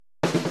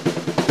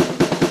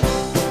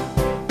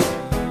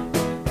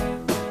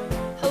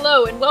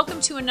Hello, and welcome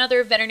to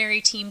another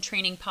Veterinary Team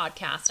Training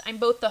podcast. I'm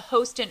both the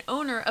host and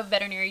owner of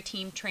Veterinary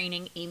Team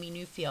Training, Amy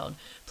Newfield.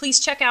 Please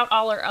check out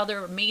all our other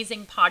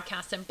amazing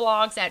podcasts and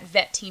blogs at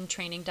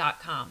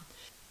vetteamtraining.com.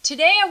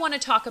 Today, I want to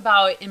talk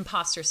about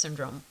imposter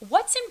syndrome.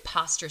 What's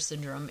imposter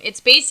syndrome? It's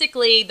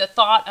basically the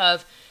thought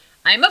of,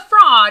 I'm a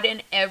fraud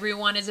and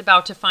everyone is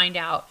about to find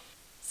out.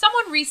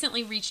 Someone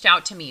recently reached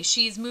out to me.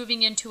 She's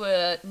moving into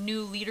a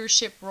new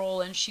leadership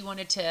role and she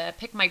wanted to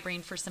pick my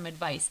brain for some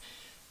advice.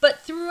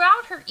 But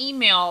throughout her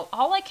email,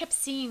 all I kept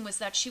seeing was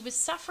that she was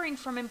suffering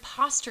from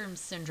imposter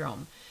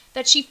syndrome,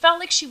 that she felt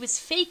like she was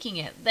faking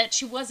it, that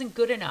she wasn't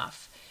good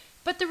enough.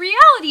 But the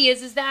reality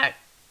is that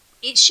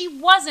she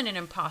wasn't an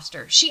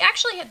imposter. She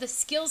actually had the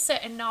skill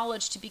set and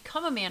knowledge to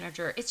become a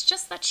manager. It's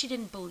just that she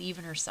didn't believe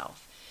in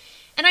herself.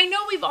 And I know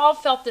we've all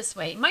felt this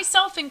way,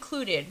 myself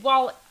included.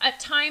 While at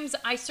times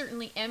I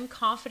certainly am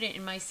confident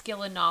in my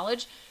skill and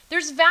knowledge,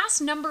 there's a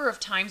vast number of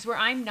times where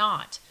I'm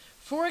not.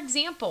 For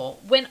example,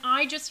 when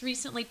I just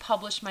recently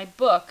published my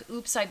book,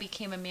 Oops, I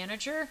Became a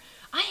Manager,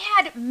 I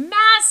had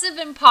massive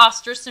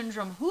imposter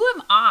syndrome. Who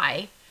am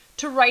I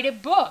to write a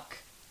book?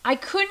 I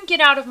couldn't get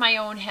out of my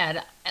own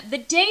head. The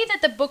day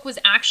that the book was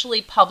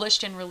actually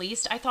published and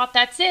released, I thought,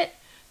 that's it.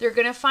 They're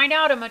going to find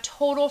out I'm a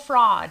total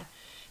fraud.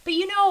 But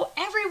you know,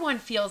 everyone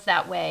feels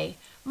that way.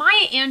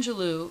 Maya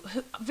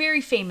Angelou, very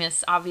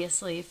famous,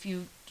 obviously, if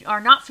you are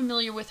not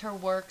familiar with her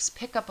works,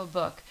 pick up a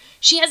book.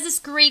 She has this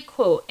great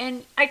quote,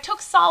 and I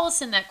took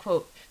solace in that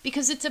quote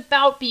because it's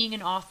about being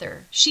an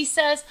author. She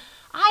says,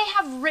 I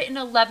have written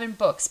 11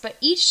 books, but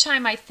each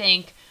time I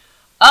think,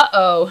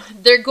 uh-oh,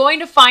 they're going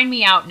to find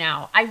me out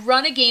now. I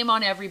run a game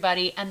on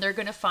everybody, and they're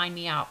going to find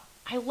me out.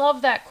 I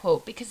love that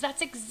quote because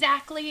that's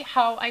exactly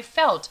how I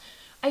felt.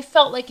 I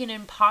felt like an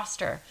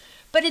imposter.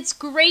 But it's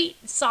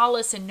great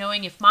solace in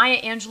knowing if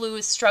Maya Angelou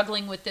is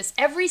struggling with this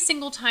every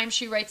single time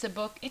she writes a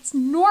book, it's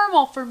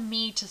normal for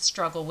me to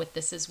struggle with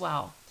this as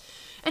well.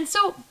 And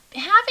so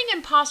having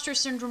imposter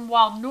syndrome,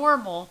 while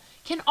normal,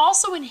 can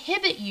also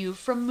inhibit you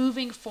from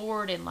moving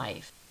forward in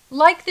life.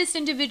 Like this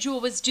individual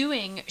was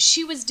doing,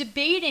 she was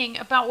debating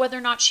about whether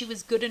or not she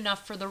was good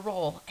enough for the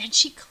role, and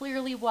she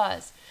clearly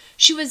was.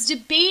 She was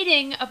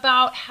debating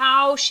about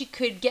how she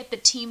could get the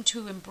team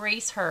to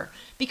embrace her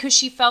because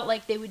she felt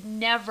like they would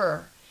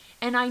never,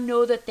 and I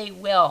know that they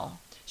will.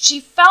 She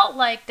felt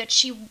like that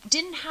she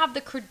didn't have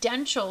the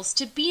credentials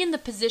to be in the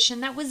position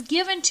that was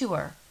given to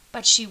her,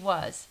 but she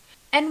was.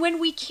 And when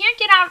we can't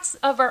get out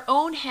of our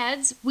own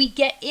heads, we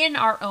get in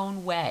our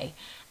own way.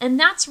 And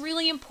that's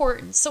really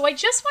important. So I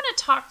just want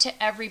to talk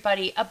to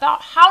everybody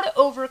about how to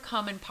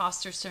overcome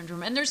imposter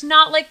syndrome. And there's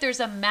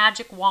a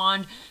magic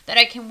wand that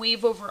I can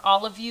wave over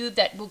all of you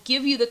that will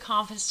give you the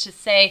confidence to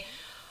say,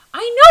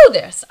 I know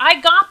this,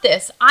 I got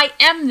this, I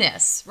am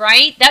this,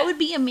 right? That would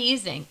be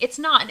amazing. It's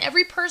not, and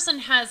every person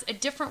has a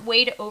different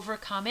way to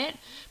overcome it.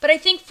 But I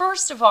think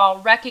first of all,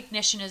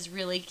 recognition is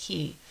really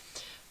key.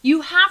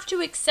 You have to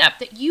accept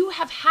that you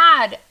have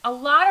had a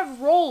lot of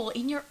role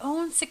in your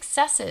own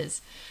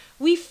successes.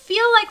 We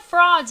feel like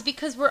frauds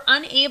because we're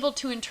unable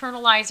to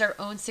internalize our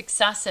own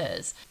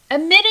successes.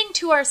 Admitting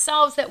to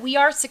ourselves that we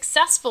are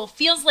successful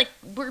feels like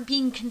we're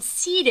being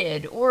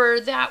conceited or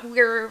that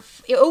we're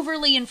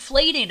overly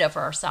inflated of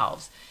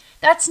ourselves.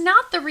 That's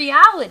not the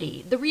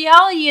reality. The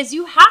reality is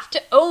you have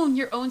to own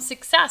your own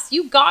success.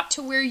 You got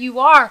to where you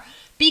are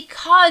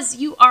because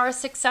you are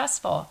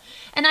successful.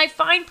 And I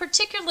find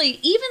particularly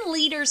even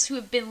leaders who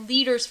have been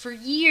leaders for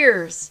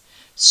years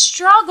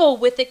struggle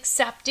with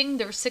accepting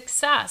their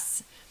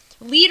success.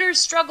 Leaders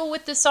struggle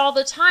with this all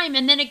the time,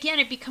 and then again,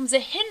 it becomes a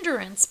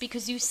hindrance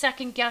because you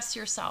second guess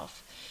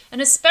yourself.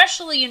 And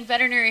especially in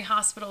veterinary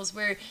hospitals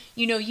where,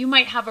 you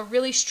might have a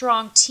really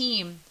strong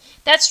team.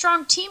 That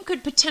strong team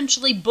could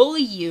potentially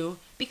bully you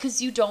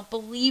because you don't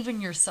believe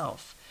in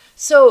yourself.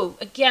 So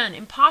again,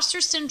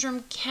 imposter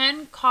syndrome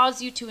can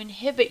cause you to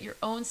inhibit your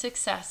own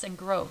success and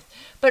growth.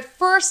 But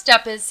first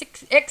step is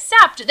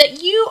accept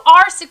that you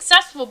are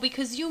successful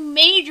because you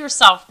made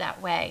yourself that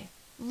way.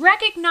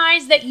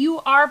 Recognize that you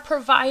are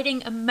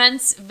providing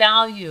immense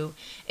value.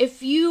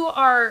 If you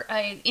are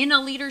in a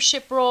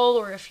leadership role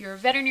or if you're a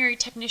veterinary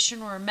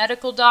technician or a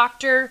medical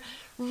doctor,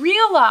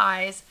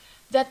 realize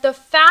that the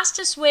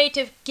fastest way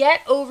to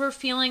get over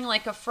feeling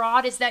like a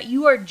fraud is that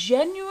you are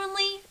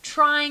genuinely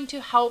trying to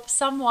help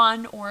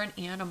someone or an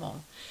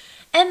animal.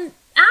 And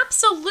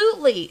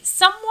absolutely,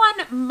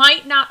 someone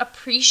might not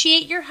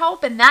appreciate your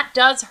help, and that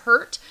does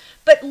hurt.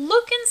 But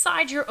look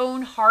inside your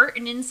own heart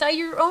and inside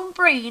your own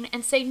brain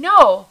and say,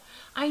 no,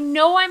 I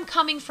know I'm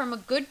coming from a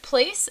good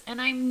place and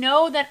I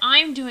know that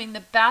I'm doing the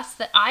best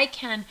that I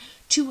can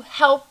to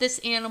help this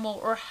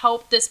animal or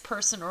help this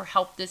person or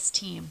help this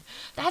team.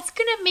 That's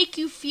going to make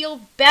you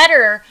feel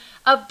better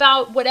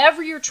about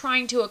whatever you're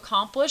trying to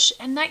accomplish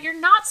and that you're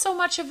not so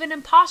much of an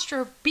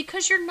imposter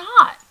because you're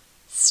not.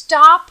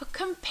 Stop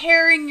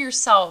comparing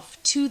yourself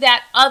to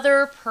that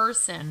other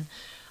person.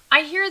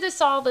 I hear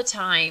this all the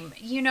time,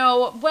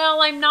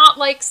 I'm not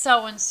like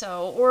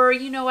so-and-so, or,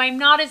 I'm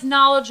not as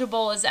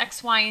knowledgeable as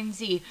X, Y, and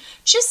Z.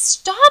 Just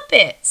stop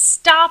it.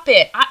 Stop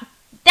it.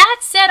 That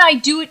said, I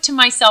do it to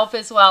myself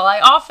as well. I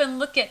often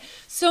look at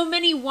so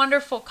many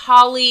wonderful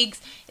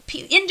colleagues,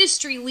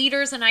 industry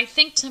leaders, and I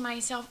think to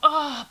myself,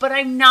 oh, but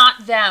I'm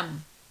not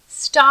them.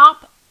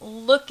 Stop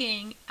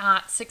looking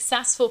at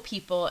successful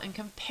people and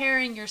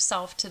comparing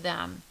yourself to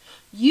them.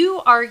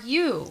 You are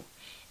you,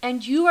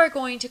 and you are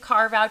going to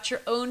carve out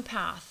your own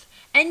path.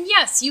 And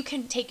yes, you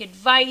can take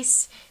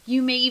advice.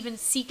 You may even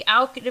seek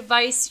out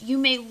advice. You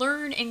may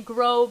learn and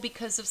grow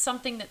because of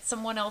something that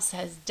someone else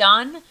has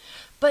done.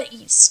 But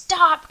you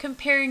stop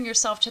comparing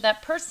yourself to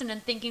that person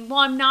and thinking, well,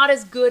 I'm not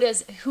as good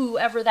as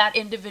whoever that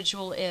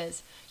individual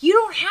is. You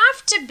don't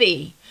have to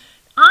be.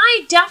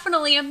 I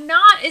definitely am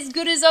not as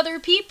good as other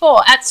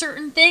people at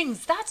certain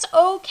things. That's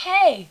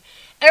okay.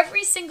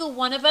 Every single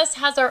one of us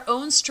has our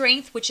own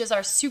strength, which is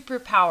our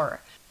superpower.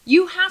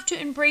 You have to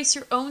embrace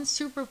your own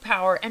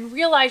superpower and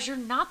realize you're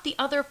not the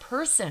other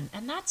person.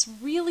 And that's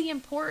really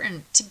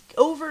important to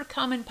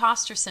overcome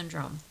imposter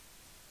syndrome.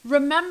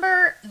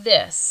 Remember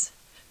this.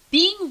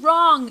 Being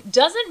wrong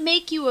doesn't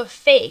make you a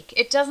fake.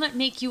 It doesn't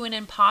make you an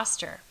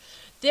imposter.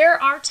 There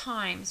are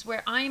times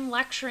where I'm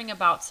lecturing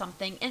about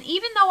something, and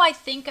even though I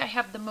think I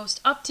have the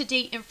most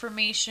up-to-date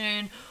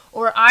information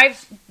or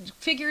I've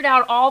figured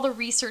out all the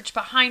research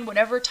behind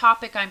whatever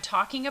topic I'm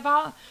talking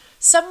about,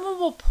 someone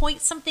will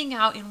point something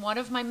out in one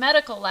of my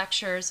medical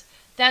lectures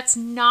that's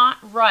not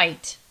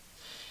right.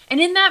 And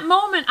in that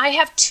moment, I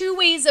have two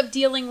ways of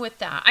dealing with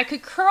that. I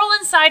could curl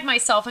inside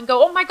myself and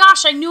go, oh my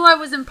gosh, I knew I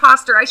was an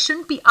imposter. I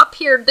shouldn't be up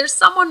here. There's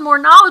someone more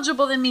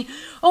knowledgeable than me.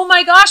 Oh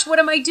my gosh, what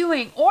am I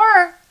doing?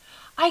 Or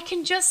I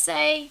can just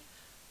say,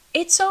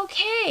 it's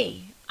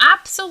okay.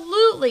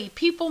 Absolutely.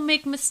 People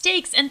make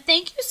mistakes. And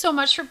thank you so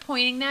much for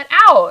pointing that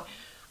out.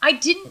 I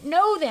didn't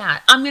know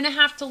that. I'm going to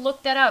have to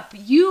look that up.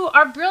 You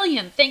are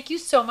brilliant. Thank you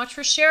so much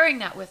for sharing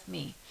that with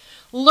me.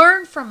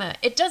 Learn from it.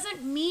 It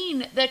doesn't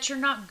mean that you're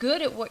not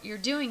good at what you're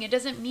doing. It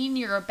doesn't mean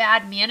you're a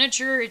bad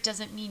manager. It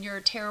doesn't mean you're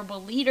a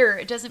terrible leader.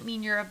 It doesn't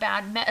mean you're a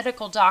bad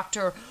medical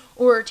doctor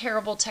or a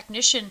terrible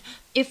technician.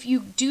 If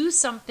you do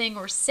something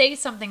or say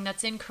something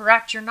that's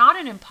incorrect, you're not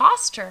an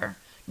imposter.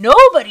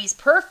 Nobody's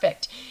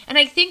perfect. And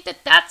I think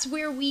that that's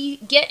where we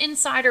get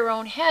inside our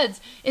own heads,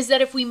 is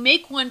that if we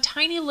make one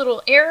tiny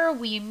little error,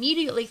 we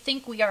immediately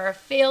think we are a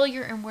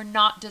failure and we're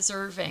not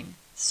deserving.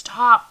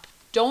 Stop.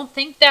 Don't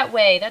think that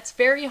way. That's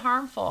very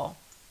harmful.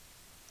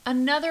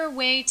 Another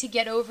way to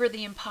get over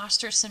the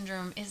imposter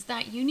syndrome is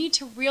that you need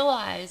to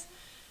realize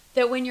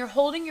that when you're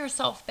holding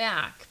yourself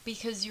back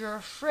because you're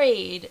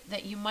afraid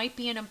that you might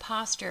be an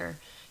imposter,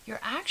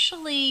 you're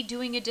actually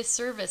doing a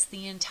disservice to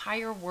the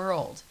entire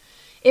world.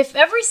 If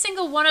every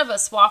single one of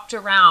us walked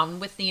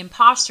around with the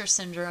imposter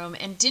syndrome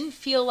and didn't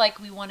feel like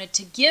we wanted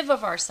to give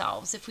of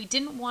ourselves, if we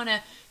didn't want to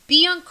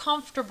be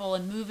uncomfortable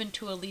and move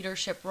into a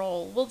leadership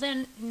role, well,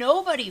 then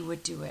nobody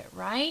would do it,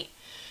 right?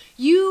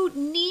 You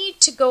need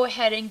to go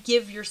ahead and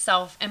give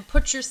yourself and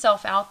put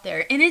yourself out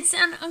there. And it's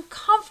an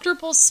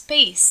uncomfortable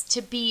space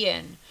to be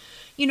in.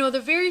 You know, the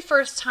very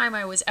first time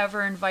I was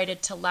ever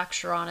invited to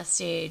lecture on a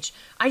stage,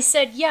 I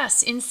said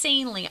yes,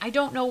 insanely. I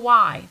don't know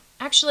why.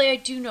 Actually, I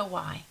do know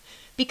why.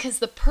 Because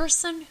the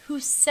person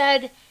who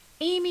said,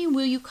 Amy,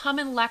 will you come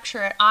and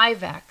lecture at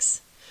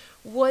IVEX,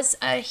 was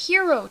a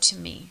hero to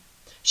me.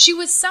 She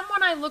was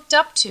someone I looked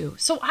up to.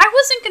 So I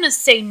wasn't going to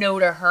say no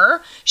to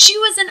her. She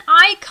was an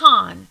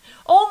icon.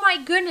 Oh my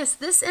goodness,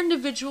 this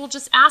individual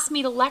just asked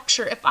me to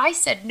lecture. If I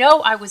said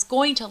no, I was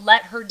going to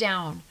let her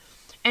down.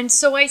 And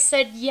so I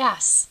said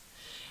yes.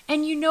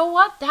 And you know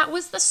what? That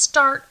was the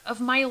start of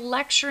my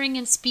lecturing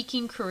and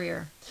speaking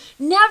career.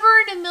 Never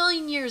in a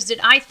million years did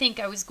I think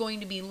I was going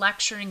to be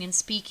lecturing and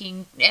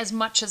speaking as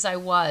much as I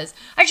was.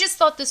 I just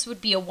thought this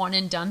would be a one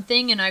and done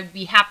thing and I'd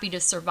be happy to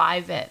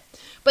survive it.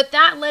 But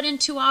that led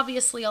into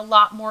obviously a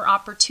lot more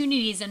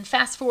opportunities, and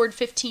fast forward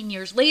 15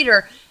 years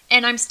later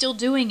and I'm still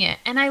doing it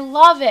and I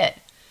love it.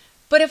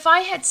 But if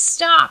I had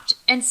stopped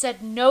and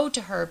said no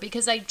to her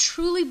because I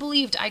truly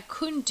believed I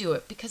couldn't do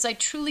it, because I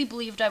truly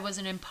believed I was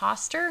an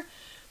imposter,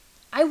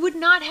 I would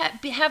not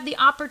have the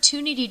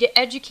opportunity to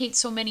educate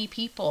so many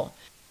people.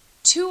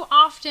 Too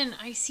often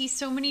I see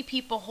so many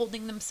people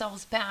holding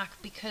themselves back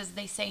because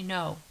they say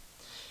no.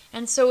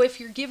 And so if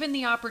you're given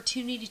the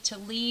opportunity to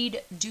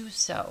lead, do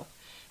so.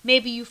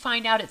 Maybe you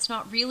find out it's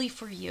not really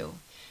for you.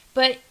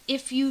 But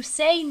if you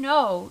say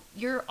no,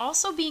 you're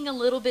also being a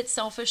little bit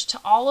selfish to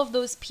all of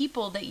those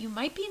people that you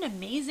might be an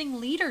amazing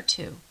leader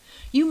to.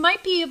 You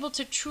might be able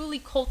to truly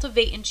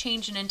cultivate and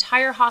change an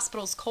entire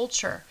hospital's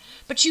culture,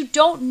 but you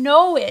don't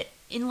know it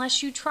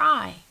unless you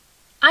try.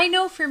 I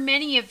know for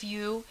many of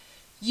you,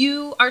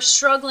 you are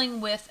struggling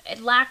with a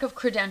lack of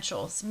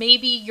credentials.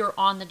 Maybe you're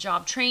on the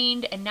job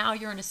trained and now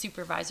you're in a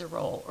supervisor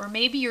role, or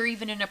maybe you're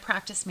even in a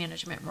practice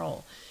management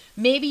role.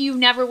 Maybe you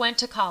never went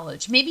to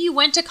college. Maybe you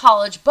went to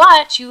college,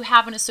 but you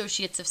have an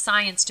Associates of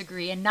Science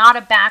degree and not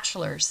a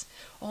bachelor's.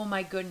 Oh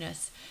my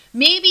goodness.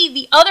 Maybe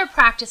the other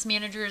practice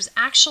managers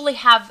actually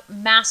have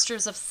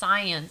Masters of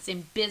Science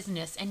in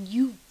business and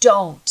you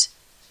don't.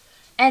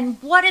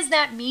 And what does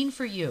that mean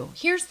for you?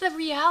 Here's the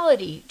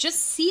reality. Just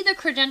see the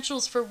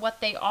credentials for what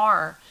they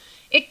are.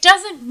 It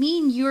doesn't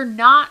mean you're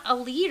not a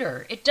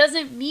leader. It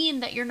doesn't mean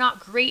that you're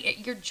not great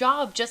at your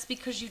job just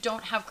because you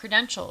don't have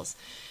credentials.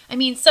 I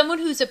mean, someone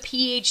who's a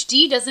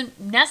PhD doesn't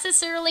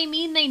necessarily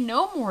mean they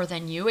know more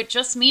than you. It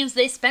just means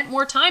they spent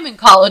more time in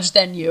college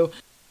than you.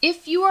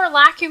 If you are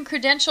lacking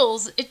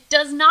credentials, it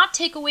does not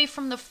take away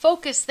from the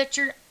focus that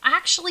you're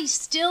actually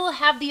still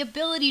have the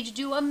ability to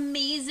do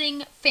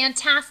amazing,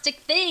 fantastic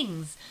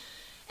things.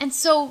 And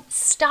so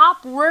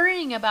stop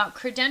worrying about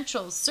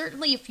credentials.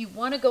 Certainly if you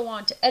want to go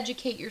on to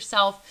educate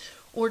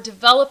yourself or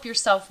develop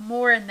yourself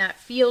more in that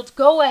field,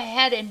 go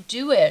ahead and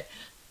do it.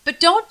 But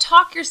don't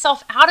talk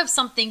yourself out of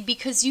something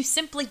because you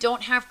simply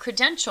don't have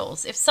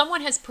credentials. If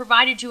someone has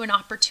provided you an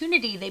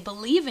opportunity, they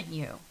believe in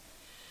you.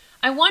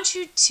 I want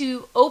you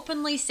to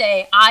openly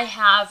say, I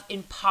have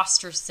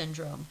imposter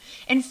syndrome,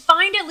 and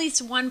find at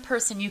least one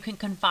person you can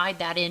confide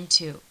that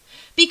into.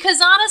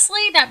 Because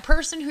honestly, that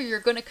person who you're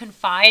going to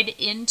confide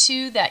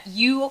into that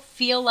you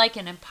feel like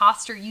an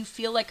imposter, you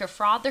feel like a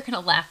fraud, they're going to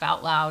laugh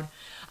out loud.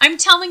 I'm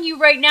telling you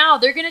right now,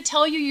 they're going to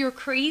tell you you're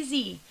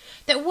crazy.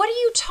 That what are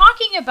you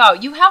talking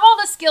about? You have all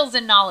the skills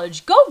and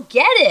knowledge. Go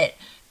get it.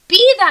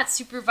 Be that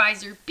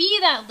supervisor. Be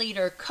that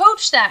leader.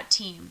 Coach that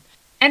team.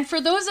 And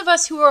for those of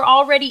us who are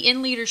already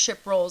in leadership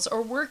roles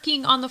or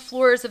working on the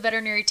floor as a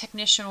veterinary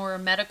technician or a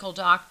medical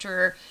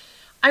doctor,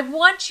 I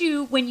want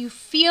you, when you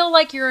feel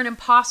like you're an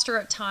imposter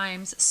at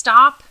times,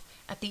 stop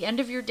at the end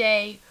of your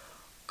day,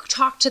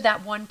 talk to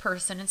that one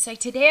person and say,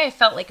 today I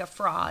felt like a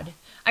fraud.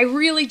 I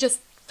really just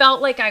felt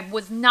like I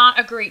was not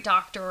a great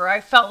doctor, or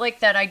I felt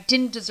like that I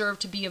didn't deserve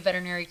to be a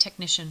veterinary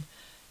technician.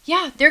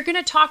 Yeah, they're going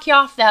to talk you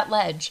off that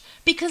ledge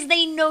because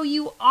they know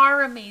you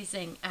are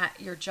amazing at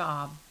your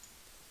job.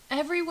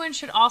 Everyone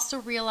should also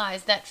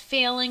realize that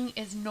failing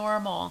is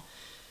normal.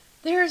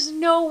 There's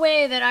no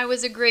way that I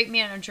was a great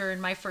manager in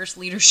my first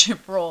leadership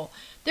role.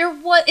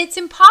 It's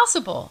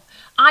impossible.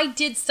 I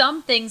did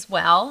some things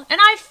well, and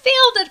I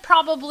failed at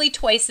probably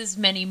twice as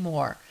many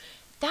more.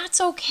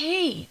 That's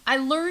okay. I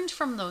learned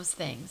from those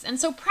things. And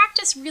so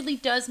practice really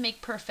does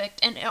make perfect,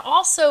 and it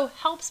also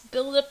helps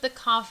build up the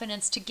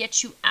confidence to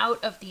get you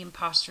out of the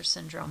imposter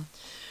syndrome.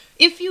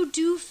 If you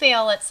do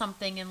fail at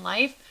something in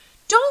life,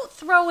 don't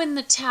throw in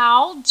the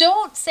towel.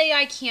 Don't say,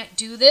 I can't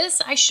do this.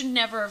 I should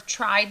never have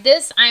tried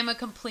this. I'm a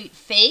complete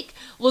fake.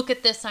 Look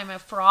at this. I'm a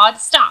fraud.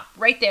 Stop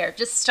right there.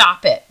 Just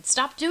stop it.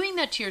 Stop doing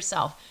that to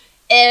yourself.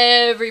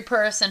 Every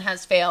person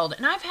has failed.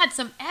 And I've had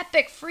some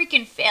epic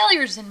freaking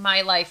failures in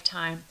my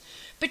lifetime.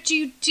 But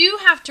you do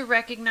have to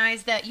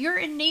recognize that you're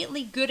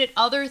innately good at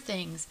other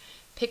things.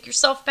 Pick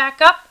yourself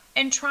back up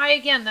and try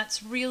again.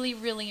 That's really,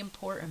 really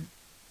important.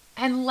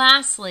 And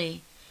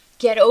lastly,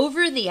 get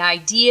over the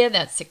idea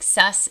that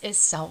success is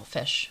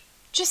selfish.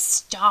 Just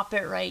stop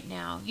it right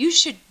now. You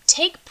should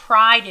take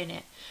pride in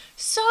it.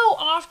 So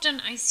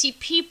often I see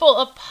people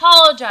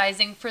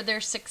apologizing for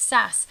their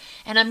success,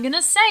 and I'm going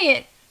to say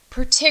it,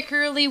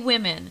 particularly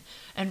women.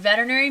 And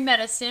veterinary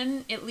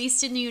medicine, at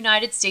least in the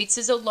United States,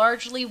 is a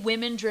largely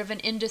women-driven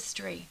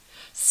industry.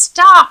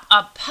 Stop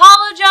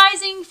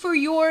apologizing for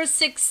your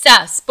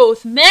success,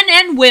 both men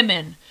and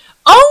women.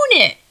 Own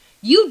it.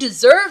 You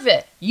deserve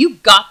it. You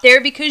got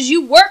there because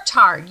you worked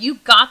hard. You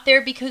got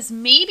there because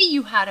maybe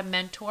you had a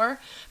mentor,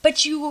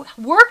 but you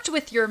worked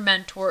with your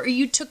mentor or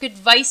you took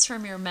advice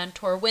from your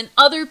mentor when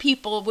other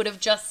people would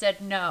have just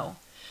said no.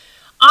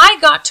 I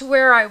got to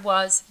where I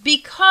was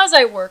because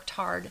I worked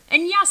hard.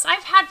 And yes,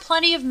 I've had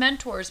plenty of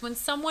mentors. When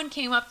someone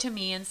came up to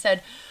me and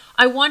said,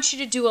 I want you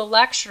to do a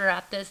lecture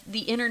at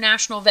the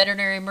International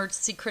Veterinary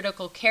Emergency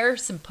Critical Care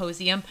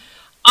Symposium,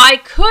 I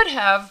could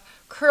have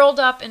curled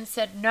up and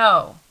said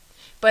no.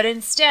 But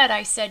instead,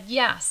 I said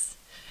yes.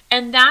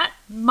 And that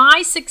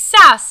my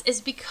success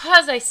is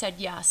because I said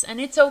yes. And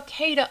it's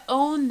okay to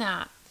own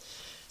that.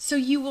 So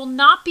you will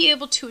not be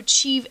able to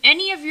achieve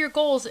any of your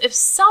goals if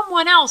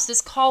someone else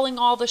is calling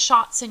all the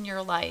shots in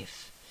your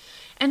life.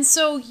 And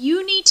so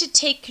you need to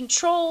take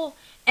control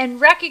and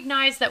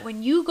recognize that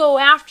when you go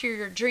after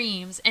your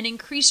dreams and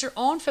increase your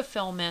own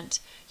fulfillment,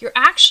 you're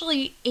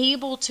actually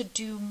able to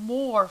do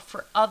more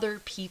for other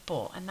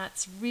people. And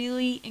that's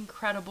really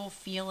incredible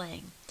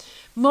feeling.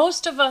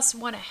 Most of us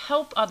want to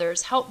help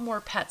others, help more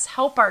pets,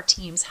 help our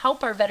teams,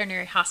 help our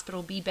veterinary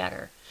hospital be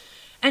better.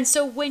 And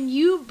so when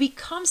you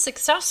become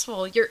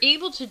successful, you're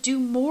able to do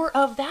more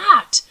of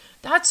that.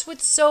 That's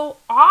what's so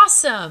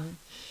awesome.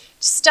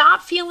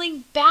 Stop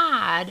feeling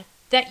bad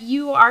that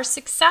you are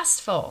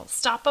successful.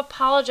 Stop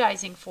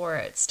apologizing for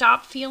it.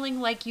 Stop feeling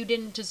like you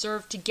didn't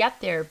deserve to get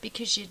there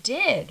because you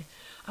did.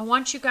 I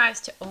want you guys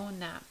to own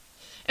that.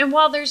 And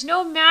while there's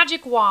no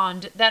magic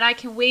wand that I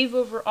can wave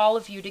over all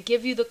of you to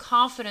give you the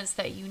confidence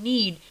that you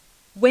need,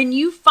 when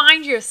you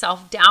find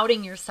yourself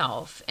doubting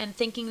yourself and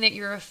thinking that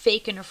you're a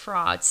fake and a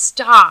fraud,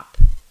 stop.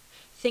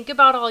 Think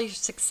about all your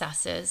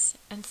successes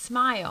and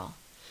smile.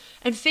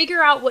 And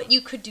figure out what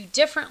you could do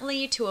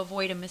differently to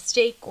avoid a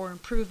mistake or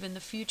improve in the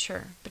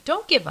future. But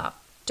don't give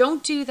up.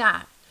 Don't do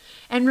that.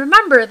 And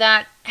remember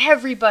that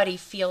everybody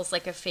feels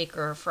like a fake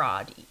or a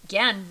fraud.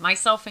 Again,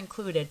 myself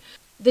included.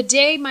 The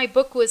day my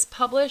book was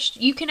published,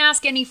 you can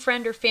ask any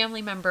friend or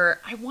family member,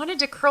 I wanted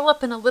to curl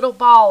up in a little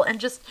ball and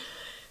just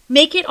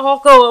make it all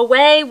go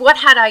away. What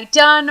had I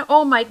done?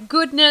 Oh my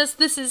goodness,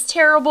 this is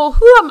terrible.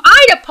 Who am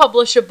I to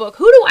publish a book?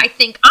 Who do I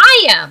think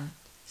I am?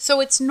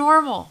 So it's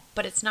normal,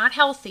 but it's not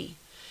healthy.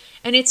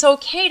 And it's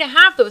okay to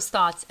have those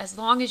thoughts as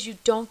long as you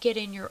don't get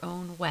in your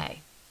own way.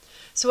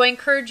 So I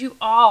encourage you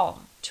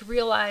all to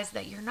realize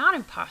that you're not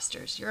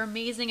imposters. You're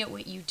amazing at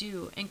what you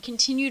do, and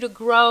continue to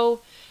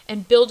grow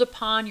and build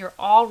upon your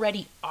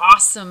already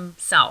awesome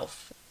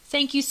self.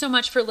 Thank you so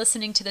much for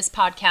listening to this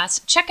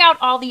podcast. Check out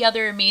all the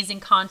other amazing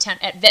content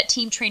at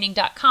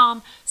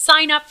vetteamtraining.com.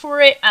 Sign up for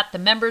it at the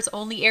members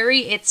only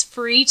area. It's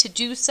free to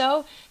do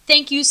so.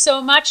 Thank you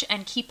so much,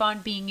 and keep on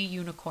being a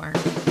unicorn.